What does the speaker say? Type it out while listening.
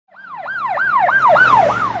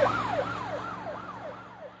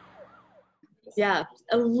Yeah,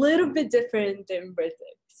 a little bit different than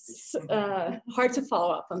birthdays. Hard to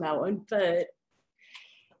follow up on that one, but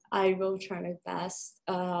I will try my best.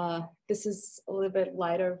 This is a little bit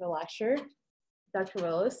lighter of a lecture. Dr.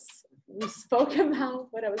 Willis, we spoke about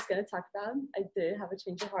what I was going to talk about. I did have a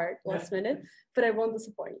change of heart last minute, but I won't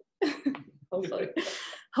disappoint you. Hopefully.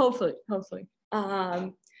 Hopefully.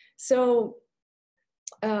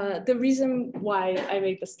 The reason why I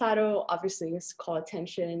made this title, obviously, is call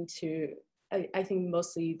attention to, I think,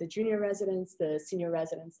 mostly the junior residents, the senior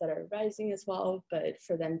residents that are rising as well, but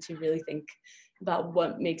for them to really think about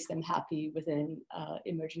what makes them happy within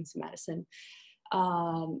emergency medicine.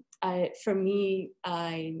 For me,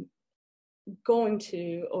 I'm going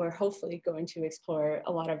to, or hopefully going to, explore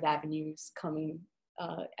a lot of avenues coming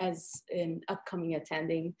as an upcoming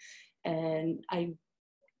attending, and I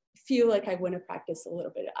feel like I want to practice a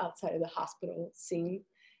little bit outside of the hospital scene.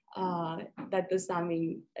 That does not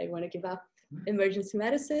mean I want to give up emergency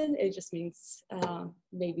medicine. It just means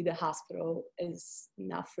maybe the hospital is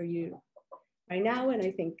not for you right now, and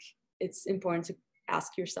I think it's important to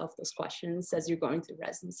ask yourself those questions as you're going through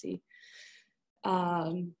residency.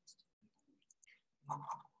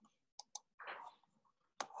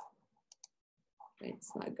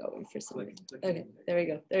 It's not going for some reason. Okay, there we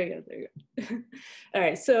go. All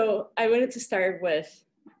right, so I wanted to start with,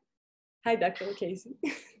 hi, Dr. Casey.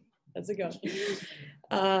 How's it going?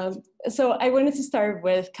 So I wanted to start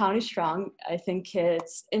with County Strong. I think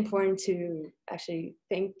it's important to actually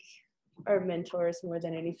thank our mentors more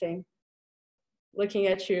than anything. Looking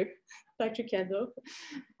at you, Dr. Kendall.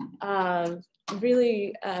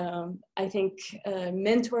 Really, I think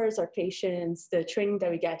mentors, our patients, the training that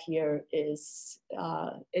we get here is,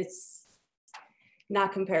 it's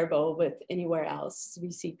not comparable with anywhere else.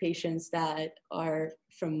 We see patients that are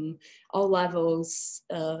from all levels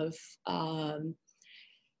of, from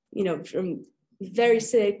very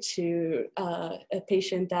sick to a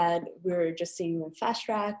patient that we're just seeing in fast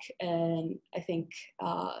track. And I think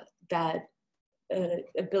that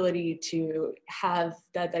ability to have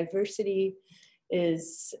that diversity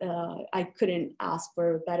is, I couldn't ask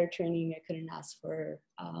for better training. I couldn't ask for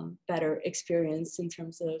better experience in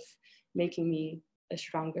terms of making me a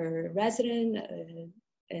stronger resident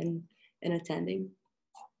and attending.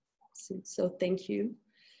 So thank you.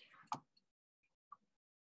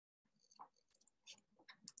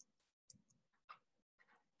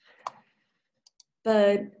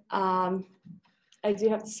 But I do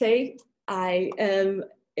have to say, I am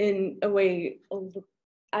in a way,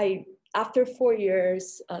 after 4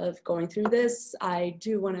 years of going through this, I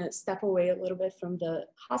do want to step away a little bit from the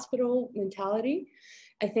hospital mentality.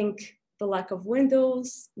 I think the lack of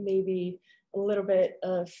windows, maybe a little bit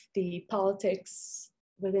of the politics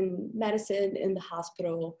within medicine in the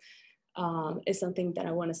hospital is something that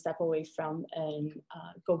I want to step away from and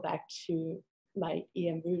go back to my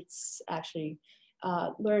EM roots, actually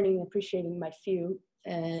learning, appreciating my field,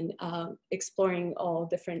 and exploring all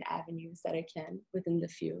different avenues that I can within the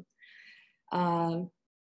field. I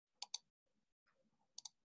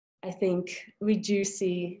think we do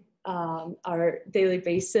see our daily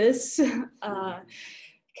basis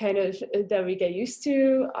kind of that we get used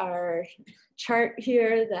to, our chart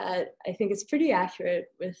here that I think is pretty accurate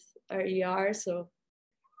with our ER. So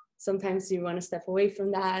sometimes you want to step away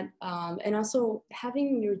from that. And also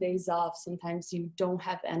having your days off, sometimes you don't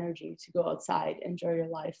have energy to go outside, enjoy your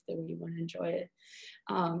life the way you want to enjoy it.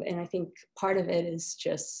 And I think part of it is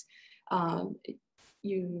just,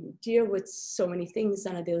 you deal with so many things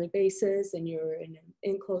on a daily basis and you're in an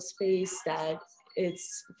enclosed space that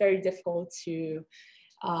it's very difficult to,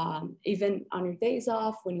 even on your days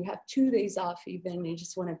off, when you have 2 days off, even you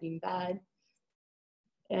just want to be in bed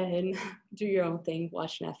and do your own thing,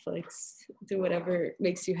 watch Netflix, do whatever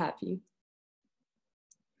makes you happy.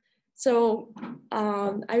 So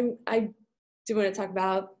I do want to talk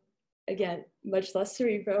about, again, much less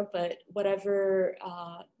cerebral, but whatever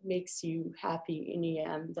makes you happy in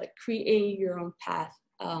EM, like create your own path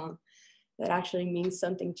that actually means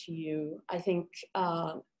something to you. I think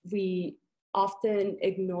we often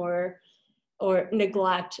ignore or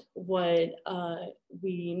neglect what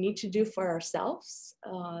we need to do for ourselves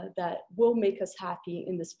that will make us happy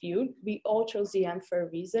in this field. We all chose EM for a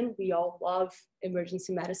reason. We all love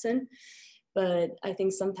emergency medicine, but I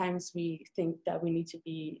think sometimes we think that we need to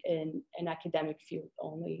be in an academic field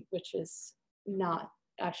only, which is not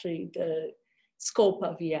actually the scope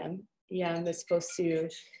of EM. EM is supposed to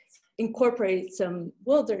incorporate some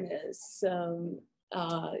wilderness, some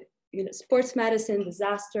sports medicine,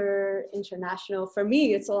 disaster, international. For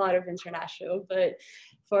me, it's a lot of international, but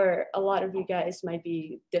for a lot of you guys might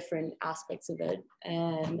be different aspects of it.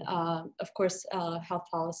 And of course, health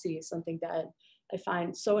policy is something that I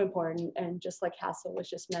find so important. And just like Hassel was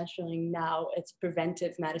just mentioning now, it's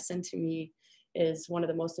preventive medicine to me is one of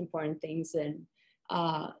the most important things. And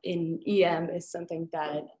in EM is something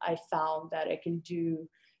that I found that I can do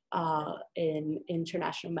in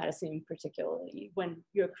international medicine, particularly when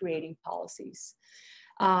you're creating policies.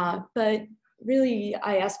 But really,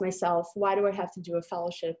 I asked myself, why do I have to do a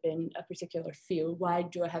fellowship in a particular field? Why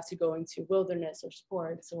do I have to go into wilderness or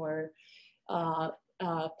sports or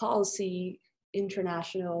policy,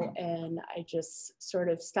 international? And I just sort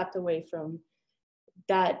of stepped away from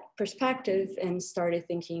that perspective and started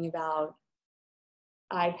thinking about,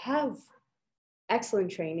 I have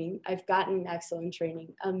excellent training. I've gotten excellent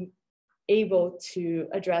training. I'm able to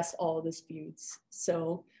address all disputes.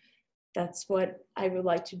 So that's what I would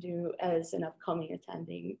like to do as an upcoming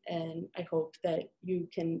attending. And I hope that you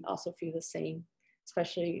can also feel the same,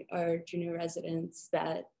 especially our junior residents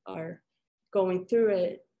that are going through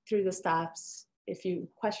it, through the steps. If you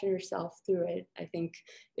question yourself through it, I think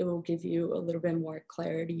it will give you a little bit more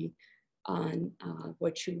clarity on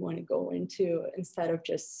what you want to go into instead of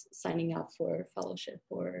just signing up for a fellowship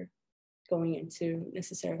or going into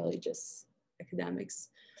necessarily just academics.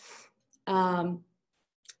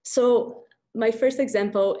 So my first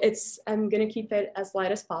example, I'm going to keep it as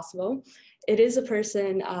light as possible. It is a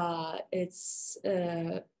person, it's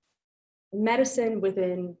medicine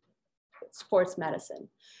within sports medicine.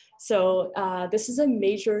 So this is a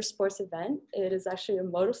major sports event. It is actually a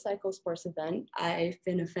motorcycle sports event. I've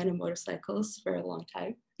been a fan of motorcycles for a long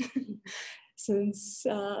time. Since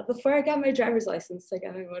before I got my driver's license, I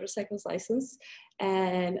got my motorcycles license.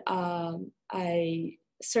 And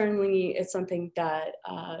it's something that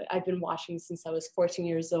I've been watching since I was 14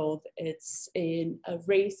 years old. It's a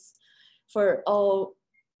race for all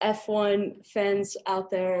F1 fans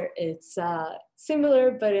out there. It's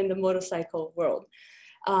similar, but in the motorcycle world.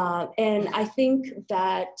 And I think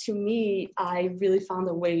that to me, I really found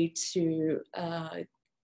a way to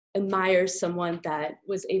admire someone that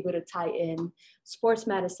was able to tie in sports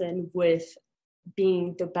medicine with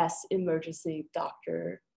being the best emergency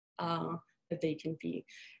doctor that they can be.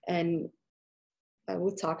 And I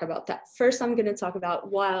will talk about that. First, I'm going to talk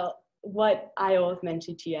about what Isle of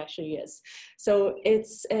Manchee actually is. So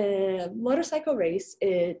it's a motorcycle race.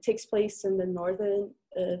 It takes place in the northern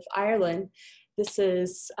of Ireland. This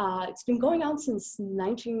is, it's been going on since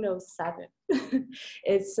 1907.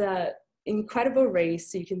 It's an incredible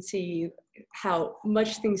race. You can see how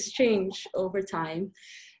much things change over time.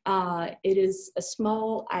 It is a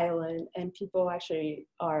small island and people actually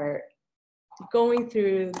are going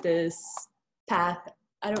through this path.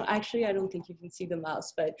 I don't think you can see the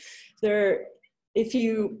mouse, but if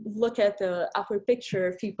you look at the upper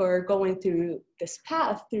picture, people are going through this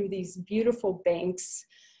path through these beautiful banks.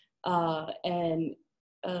 And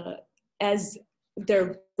as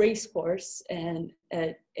their race course, and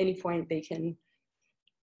at any point they can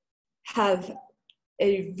have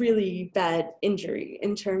a really bad injury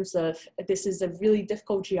in terms of this is a really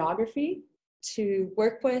difficult geography to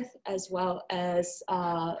work with, as well as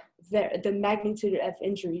the magnitude of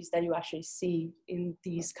injuries that you actually see in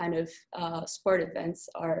these kind of sport events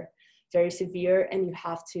are very severe, and you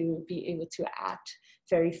have to be able to act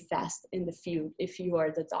very fast in the field if you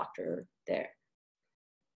are the doctor there.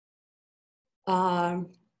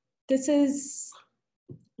 This is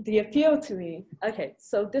the appeal to me. Okay,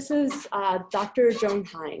 so this is Dr. John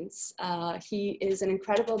Hines. He is an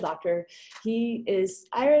incredible doctor. He is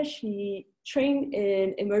Irish. He trained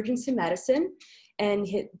in emergency medicine and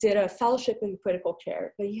he did a fellowship in critical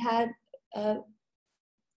care, but he had a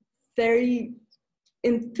very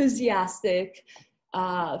enthusiastic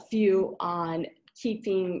view on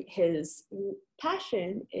keeping his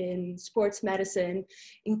passion in sports medicine,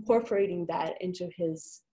 incorporating that into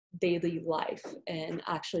his daily life, and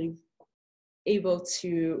actually able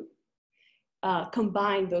to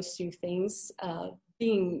combine those two things,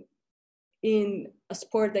 being in a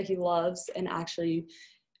sport that he loves and actually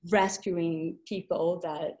rescuing people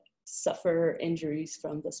that suffer injuries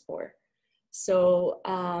from the sport. So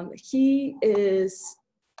he is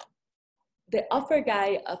the upper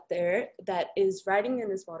guy up there that is riding in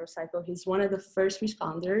his motorcycle. He's one of the first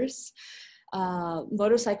responders.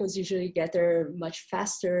 Motorcycles usually get there much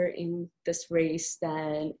faster in this race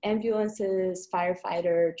than ambulances,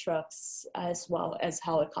 firefighter trucks, as well as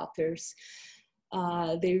helicopters.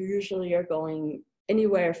 They usually are going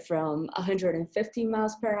anywhere from 150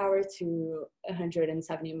 miles per hour to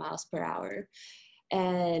 170 miles per hour.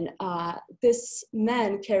 And this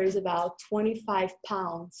man carries about 25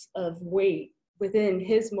 pounds of weight within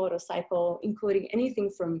his motorcycle, including anything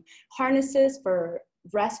from harnesses for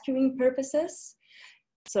rescuing purposes,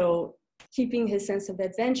 so keeping his sense of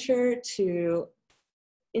adventure, to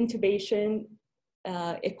intubation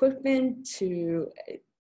equipment, to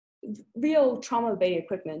real trauma bay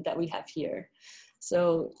equipment that we have here.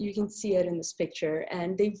 So you can see it in this picture,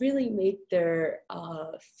 and they really make their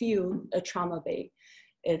field a trauma bay.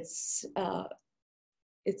 It's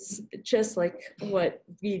just like what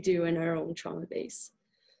we do in our own trauma base.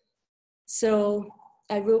 So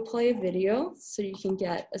I will play a video so you can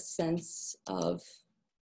get a sense of,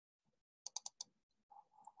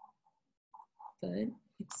 but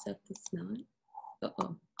except it's not.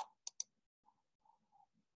 Uh-oh.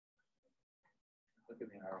 Look at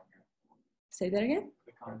the arrow here. Say that again?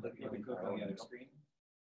 Click on the other screen.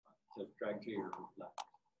 So drag to your left.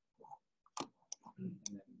 And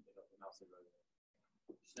then the mouse will go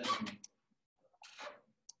there.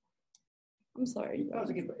 I'm sorry. No, it's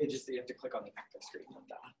okay, but it just, you have to click on the active screen like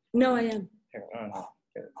that. No, I am. Here, I don't know.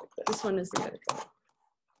 Get it like this. This one is the other color.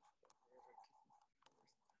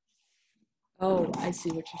 Oh, I see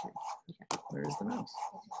what you're saying. Okay. Where's the mouse?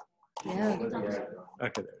 Yeah.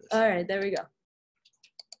 Okay, there it is. All right, there we go.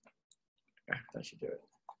 That should do it.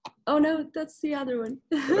 Oh no, that's the other one.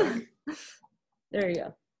 There you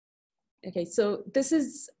go. Okay, so this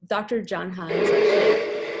is Dr. John Hines.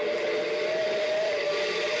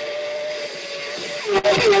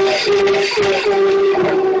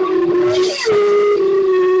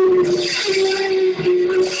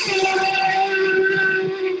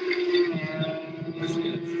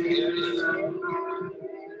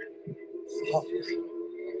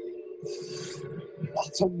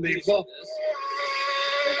 That's amazing.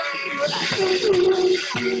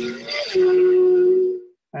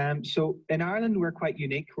 So in Ireland, we're quite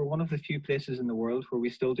unique. We're one of the few places in the world where we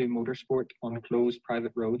still do motorsport on closed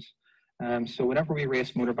private roads. So whenever we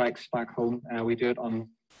race motorbikes back home, we do it on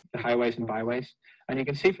the highways and byways. And you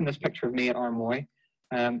can see from this picture of me at Armoy,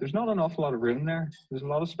 there's not an awful lot of room there. There's a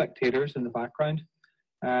lot of spectators in the background.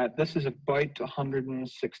 This is about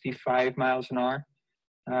 165 miles an hour.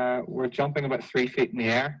 We're jumping about 3 feet in the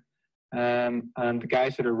air. And the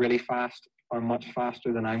guys that are really fast are much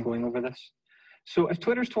faster than I'm going over this. So if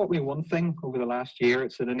Twitter's taught me one thing over the last year,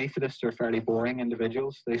 it's that anaesthetists are fairly boring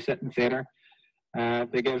individuals. They sit in theatre,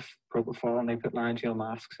 they give propofol and they put laryngeal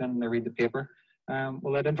masks in and they read the paper.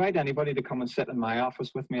 Well, I'd invite anybody to come and sit in my office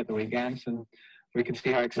with me at the weekends and we can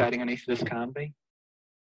see how exciting anaesthetists can be.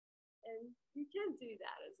 And you can do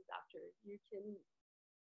that as a doctor. You can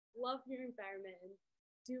love your environment and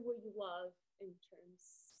do what you love in terms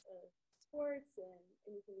of sports and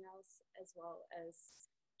anything else, as well as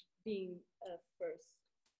being a first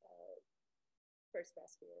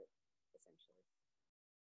rescuer, essentially.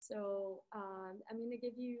 So I'm going to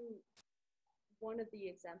give you one of the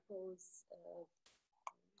examples of.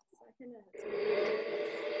 All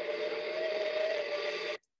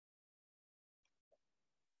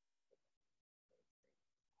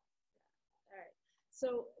right.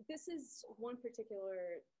 So this is one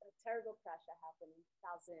particular terrible crash that happened in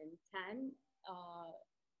 2010,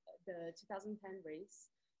 the 2010 race.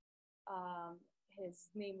 His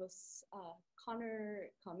name was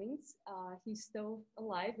Connor Cummings. He's still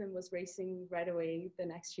alive and was racing right away the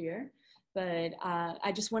next year. But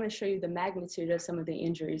I just want to show you the magnitude of some of the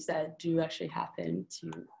injuries that do actually happen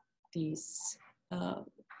to these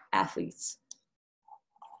athletes.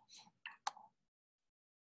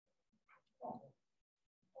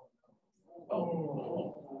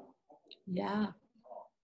 Yeah.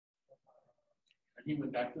 And he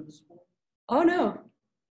went back to the sport? Oh no.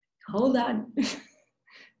 Hold on.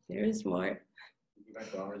 There is more. My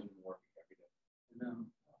daughter's been working every day. No.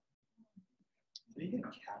 So you get a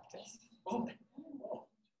cactus. Oh.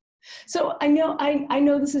 So I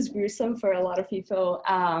know this is gruesome for a lot of people.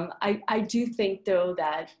 I do think though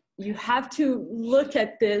that you have to look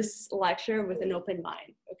at this lecture with an open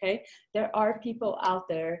mind, okay? There are people out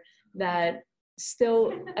there that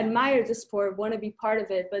still admire the sport, want to be part of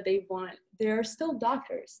it, but they are still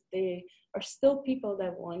doctors. They are still people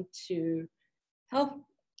that want to help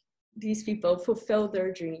these people fulfill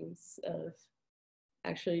their dreams of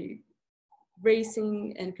actually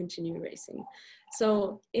racing and continue racing.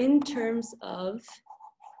 So in terms of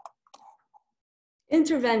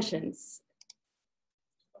interventions,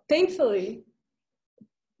 thankfully,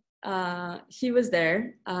 he was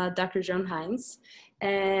there, Dr. John Hines,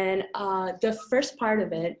 and the first part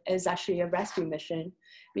of it is actually a rescue mission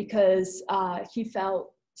because he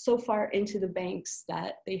fell so far into the banks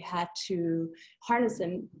that they had to harness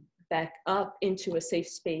him back up into a safe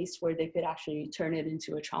space where they could actually turn it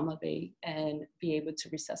into a trauma bay and be able to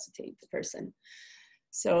resuscitate the person.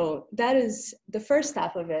 So that is the first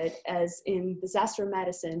step of it. As in disaster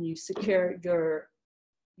medicine, you secure your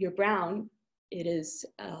ground. It is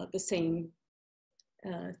the same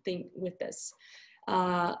thing with this.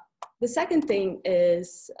 The second thing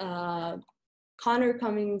is Connor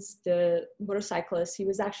Cummings, the motorcyclist, he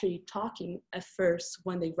was actually talking at first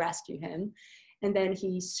when they rescued him, and then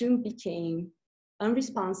he soon became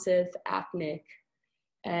unresponsive, apneic,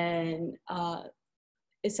 and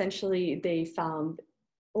essentially they found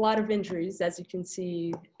a lot of injuries, as you can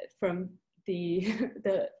see from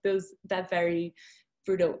that very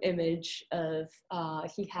brutal image of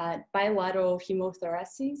he had bilateral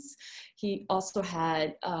hemothoraces. He also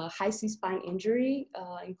had high C-spine injury,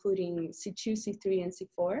 including C2, C3, and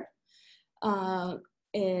C4.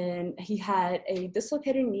 And he had a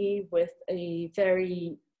dislocated knee with a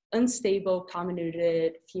very unstable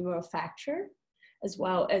comminuted femoral fracture, as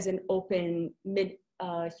well as an open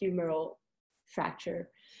mid-humeral fracture.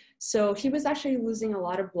 So he was actually losing a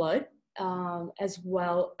lot of blood, as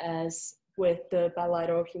well as with the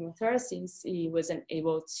bilateral hemothoraces, he wasn't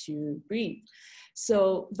able to breathe.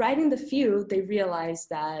 So right in the field, they realized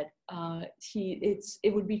that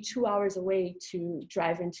it would be 2 hours away to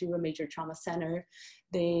drive into a major trauma center.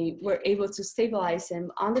 They were able to stabilize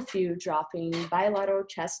him on the field, dropping bilateral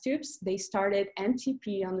chest tubes. They started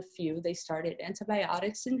MTP on the field. They started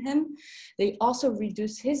antibiotics in him. They also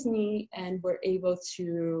reduced his knee and were able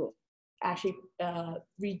to actually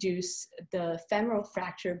reduce the femoral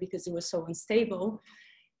fracture because it was so unstable,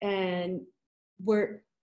 and were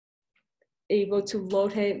able to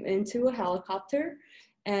load him into a helicopter.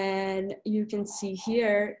 And you can see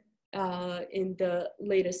here in the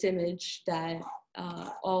latest image that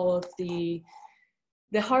all of the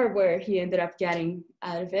hardware he ended up getting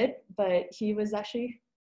out of it, but he was actually,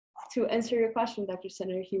 to answer your question, Dr.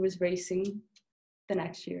 Senator, he was racing the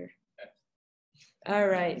next year. All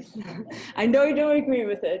right. I know you don't agree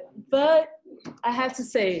with it, but I have to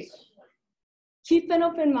say, keep an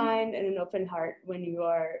open mind and an open heart when you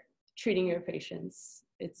are treating your patients.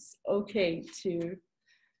 It's okay to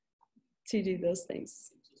do those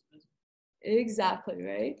things. Exactly,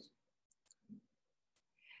 right?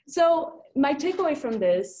 So my takeaway from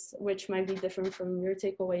this, which might be different from your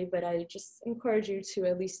takeaway, but I just encourage you to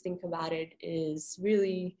at least think about it, is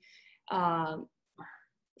really,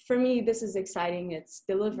 for me, this is exciting. It's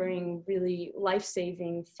delivering really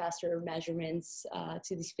life-saving, faster measurements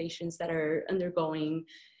to these patients that are undergoing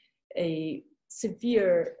a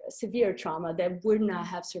severe trauma that would not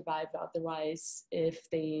have survived otherwise if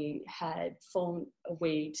they had flown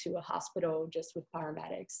away to a hospital just with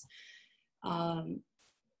paramedics.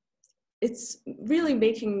 It's really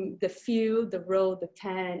making the field, the road, the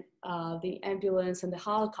tent, the ambulance, and the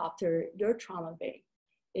helicopter your trauma bay.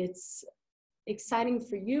 It's exciting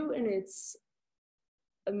for you, and it's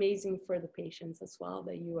amazing for the patients as well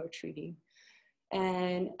that you are treating.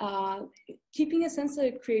 And keeping a sense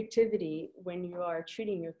of creativity when you are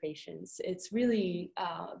treating your patients. It's really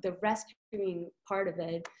the rescuing part of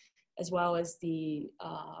it, as well as the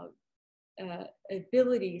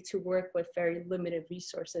ability to work with very limited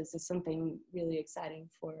resources, is something really exciting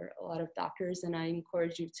for a lot of doctors, and I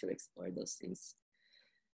encourage you to explore those things.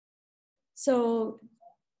 So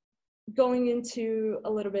going into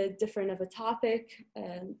a little bit different of a topic,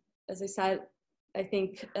 and as I said, I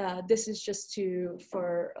think this is just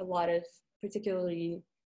for a lot of, particularly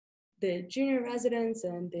the junior residents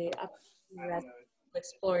and the upcoming residents, to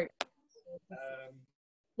explore.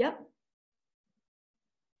 Yep.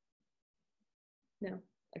 No.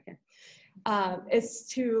 Okay. It's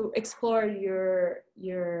to explore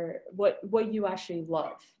what you actually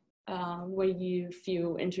love, what you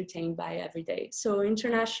feel entertained by every day. So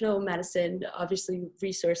international medicine, obviously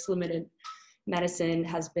resource limited medicine,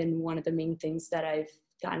 has been one of the main things that I've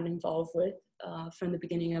gotten involved with from the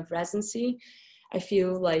beginning of residency. I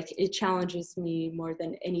feel like it challenges me more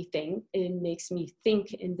than anything. It makes me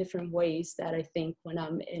think in different ways that I think when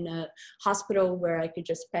I'm in a hospital where I could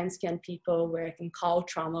just pen scan people, where I can call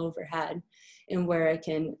trauma overhead, and where I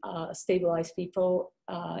can stabilize people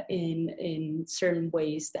in certain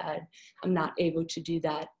ways that I'm not able to do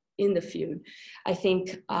that in the field. I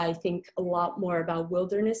think a lot more about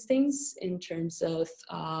wilderness things in terms of,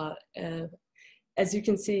 as you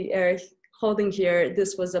can see, Eric holding here,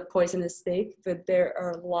 this was a poisonous snake, but there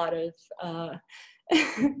are a lot of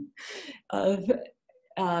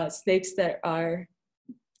snakes that are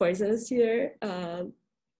poisonous here.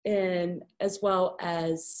 And as well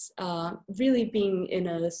as really being in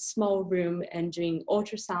a small room and doing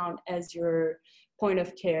ultrasound as you're point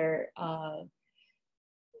of care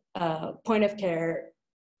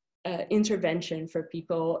intervention for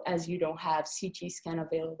people, as you don't have CT scan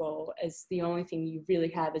available, as the only thing you really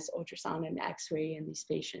have is ultrasound and X-ray in these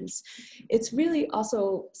patients. It's really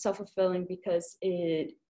also self-fulfilling because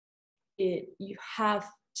you have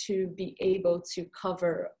to be able to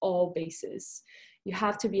cover all bases. You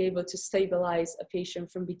have to be able to stabilize a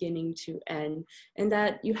patient from beginning to end, and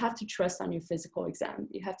that you have to trust on your physical exam.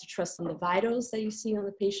 You have to trust on the vitals that you see on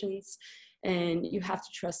the patients, and you have to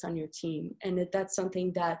trust on your team. And that's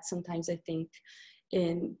something that sometimes I think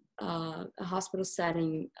in a hospital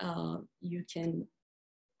setting, you can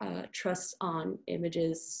trust on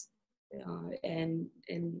images and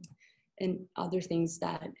other things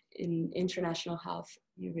that in international health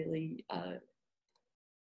you really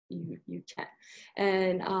you can.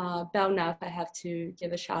 And Belknap, I have to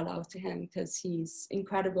give a shout out to him because he's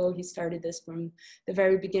incredible. He started this from the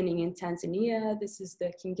very beginning in Tanzania. This is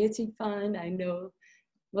the Kingeti Fund. I know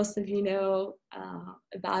most of you know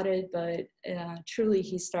about it, but truly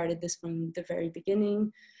he started this from the very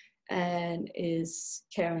beginning and is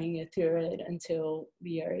carrying it through it until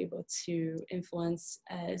we are able to influence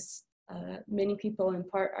as many people,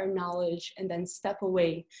 impart our knowledge, and then step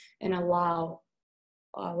away and allow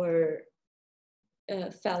our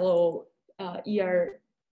fellow ER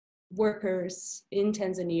workers in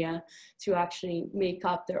Tanzania to actually make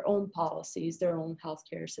up their own policies, their own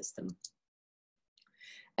healthcare system.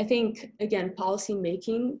 I think, again, policy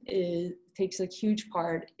making takes a huge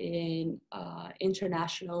part in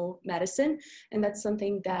international medicine, and that's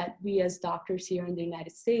something that we as doctors here in the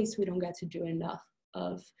United States, we don't get to do enough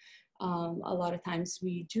of. A lot of times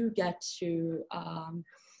we do get to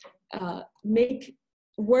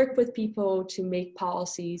work with people to make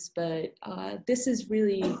policies, but this is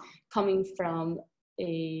really coming from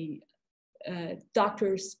a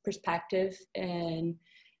doctor's perspective, and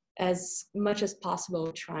as much as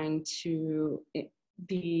possible trying to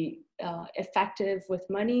be effective with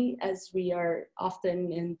money, as we are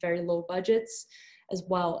often in very low budgets, as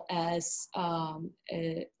well as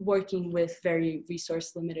working with very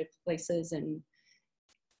resource limited places and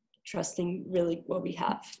trusting really what we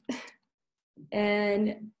have.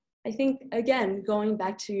 And I think, again, going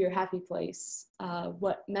back to your happy place,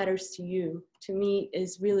 what matters to you, to me,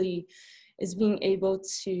 is being able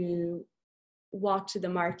to walk to the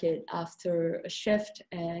market after a shift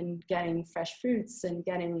and getting fresh fruits and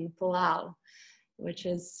getting pilau, which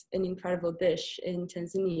is an incredible dish in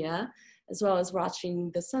Tanzania, as well as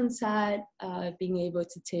watching the sunset, being able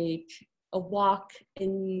to take a walk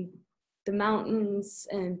in the mountains,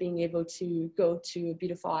 and being able to go to a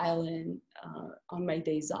beautiful island on my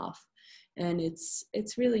days off. And it's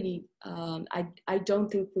really, I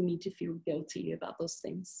don't think we need to feel guilty about those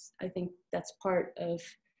things. I think that's part of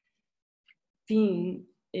being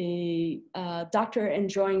a doctor,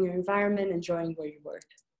 enjoying your environment, enjoying where you work.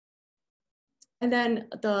 And then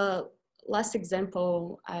the last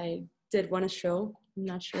example I did want to show, I'm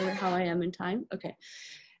not sure how I am in time. Okay.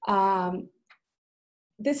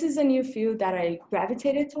 This is a new field that I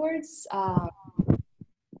gravitated towards.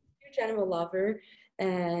 Huge animal lover,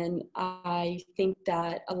 and I think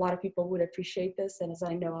that a lot of people would appreciate this. And as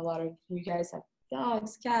I know, a lot of you guys have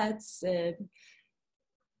dogs, cats,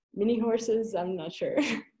 mini horses, I'm not sure.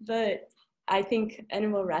 But I think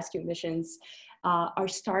animal rescue missions are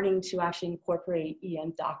starting to actually incorporate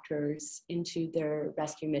EM doctors into their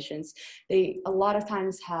rescue missions. They a lot of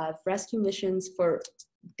times have rescue missions for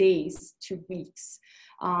days to weeks.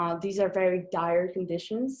 These are very dire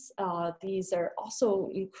conditions. These are also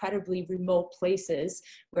incredibly remote places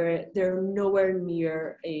where they're nowhere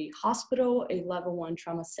near a hospital, a level 1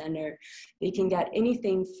 trauma center. They can get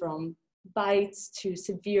anything from bites to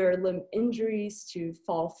severe limb injuries to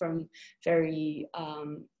fall from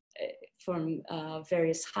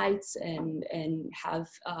various heights and have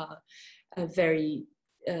a very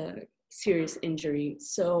serious injury.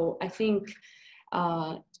 So I think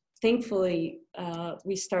thankfully,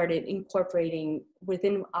 we started incorporating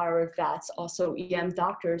within our VATs also EM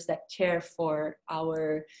doctors that care for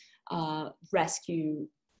our rescue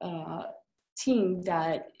team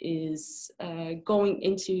that is going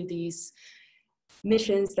into these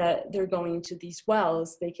missions, that they're going into these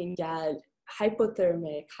wells. They can get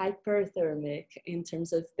hypothermic, hyperthermic in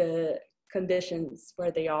terms of the conditions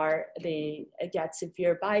where they are. They get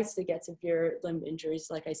severe bites, they get severe limb injuries,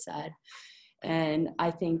 like I said. And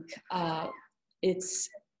I think it's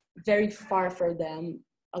very far for them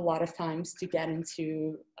a lot of times to get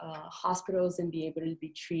into hospitals and be able to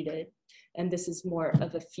be treated. And this is more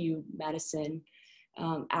of a field medicine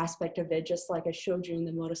aspect of it, just like I showed you in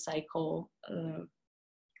the motorcycle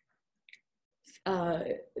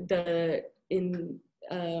Dr.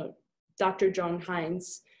 John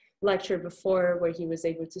Hines' lecture before, where he was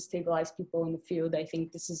able to stabilize people in the field. I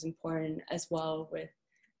think this is important as well with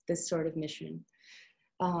this sort of mission.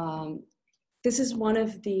 This is one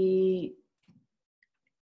of the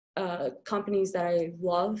companies that I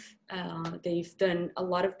love. They've done a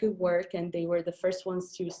lot of good work, and they were the first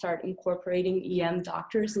ones to start incorporating EM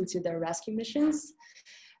doctors into their rescue missions.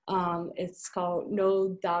 It's called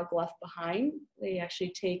No Dog Left Behind. They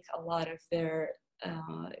actually take a lot of their,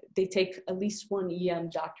 they take at least one EM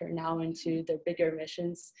doctor now into their bigger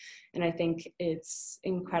missions. And I think it's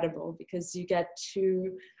incredible because you get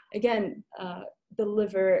to, again,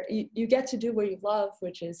 deliver, you get to do what you love,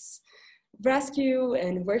 which is rescue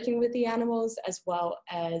and working with the animals, as well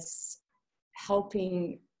as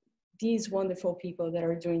helping these wonderful people that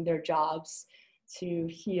are doing their jobs to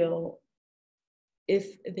heal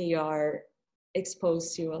if they are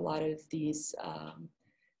exposed to a lot of these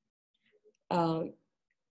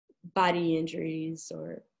body injuries.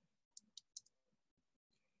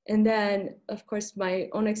 And then, of course, my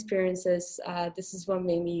own experiences, this is what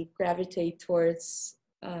made me gravitate towards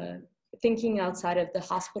thinking outside of the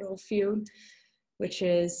hospital field, which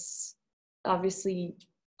is obviously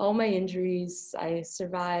all my injuries. I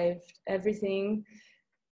survived everything.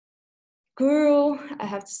 Guru, I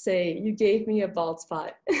have to say, you gave me a bald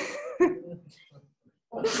spot.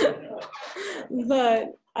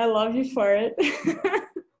 But I love you for it.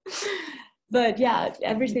 But yeah,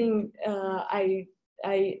 everything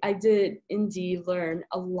I did indeed learn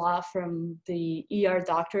a lot from the ER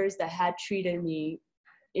doctors that had treated me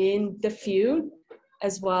in the field,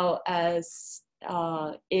 as well as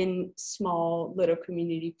in small little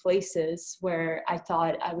community places where I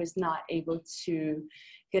thought I was not able to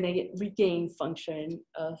regain function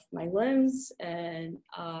of my limbs. And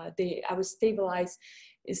I was stabilized,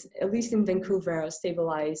 at least in Vancouver, I was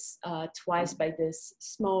stabilized twice by this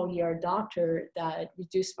small ER doctor that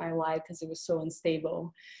reduced my life because it was so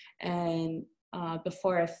unstable. And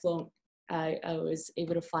before I was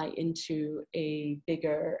able to fly into a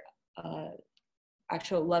bigger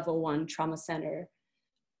actual level 1 trauma center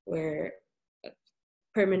where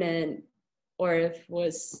permanent ORIF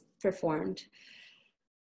was performed.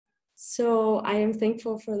 So I am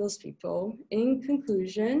thankful for those people. In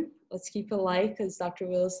conclusion, let's keep it light because Dr.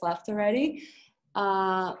 Willis left already.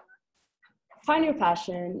 Find your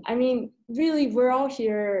passion. I mean, really, we're all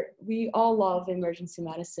here. We all love emergency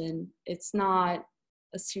medicine. It's not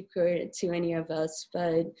a secret to any of us,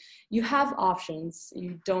 but you have options.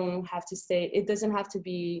 You don't have to stay, it doesn't have to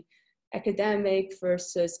be academic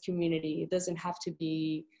versus community. It doesn't have to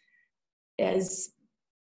be as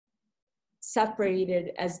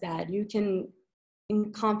separated as that. You can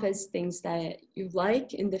encompass things that you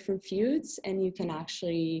like in different fields, and you can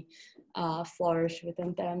actually flourish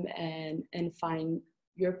within them and find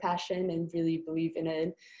your passion and really believe in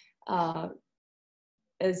it.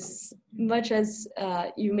 As much as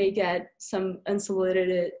you may get some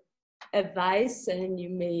unsolicited advice and you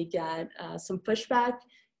may get some pushback,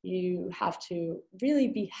 you have to really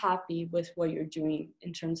be happy with what you're doing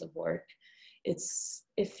in terms of work.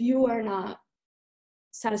 If you are not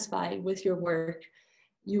satisfied with your work,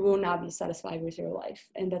 you will not be satisfied with your life.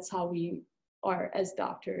 And that's how we are as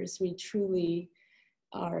doctors. We truly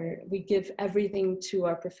we give everything to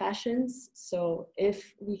our professions. So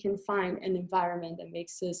if we can find an environment that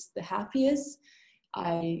makes us the happiest,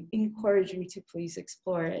 I encourage you to please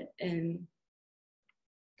explore it. And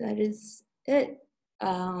that is it.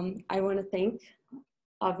 I want to thank,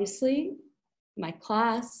 obviously, my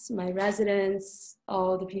class, my residents,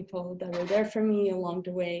 all the people that were there for me along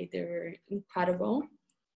the way. They were incredible.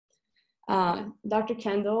 Dr.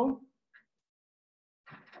 Kendall,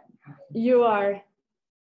 you are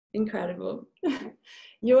incredible.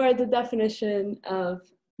 You are the definition of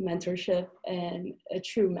mentorship and a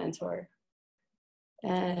true mentor.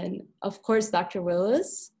 And of course, Dr.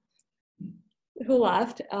 Willis, who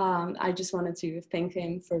left, I just wanted to thank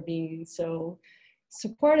him for being so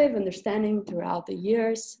supportive, understanding throughout the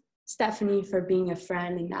years. Stephanie for being a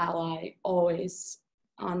friend and ally, always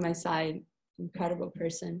on my side, incredible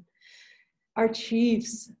person. Our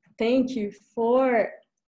chiefs, thank you for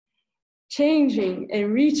changing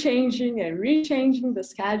and rechanging the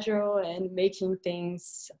schedule and making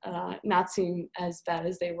things not seem as bad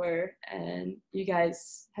as they were. And you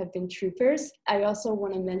guys have been troopers. I also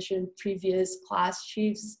want to mention previous class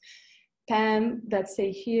chiefs, Pam that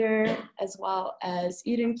stay here, as well as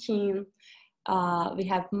Eden Keene. We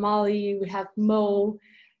have Molly, we have Mo.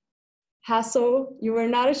 Hassel, you were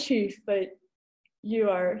not a chief, but you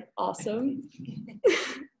are awesome.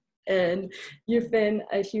 And you've been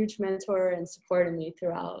a huge mentor and supported me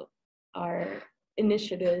throughout our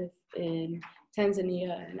initiative in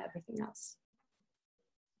Tanzania and everything else.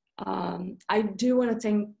 I do want to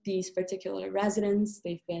thank these particular residents.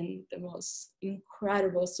 They've been the most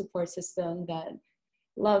incredible support system that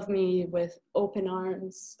love me with open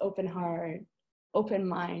arms, open heart, open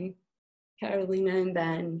mind. Carolina and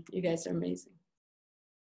Ben, you guys are amazing.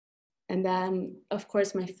 And then, of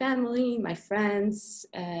course, my family, my friends,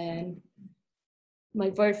 and my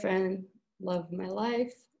boyfriend, love of my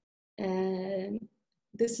life. And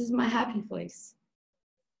this is my happy place.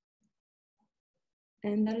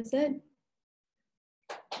 And that is it.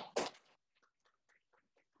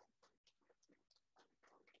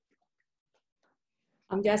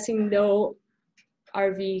 I'm guessing no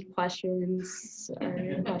RV questions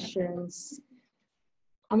or questions.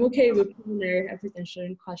 I'm okay with preliminary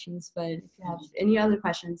hypertension questions, but if you have any other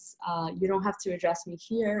questions, you don't have to address me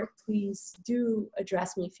here. Please do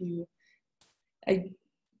address me if you, I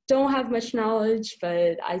don't have much knowledge,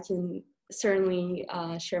 but I can certainly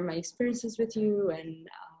share my experiences with you. And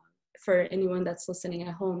for anyone that's listening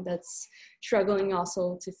at home that's struggling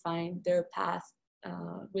also to find their path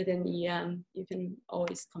within EM, you can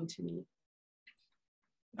always come to me.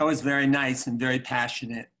 That was very nice and very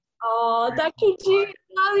passionate. Oh, Dr. G,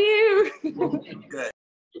 love you. Good.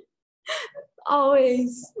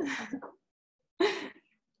 Always.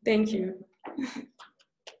 Thank you.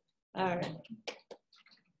 All right.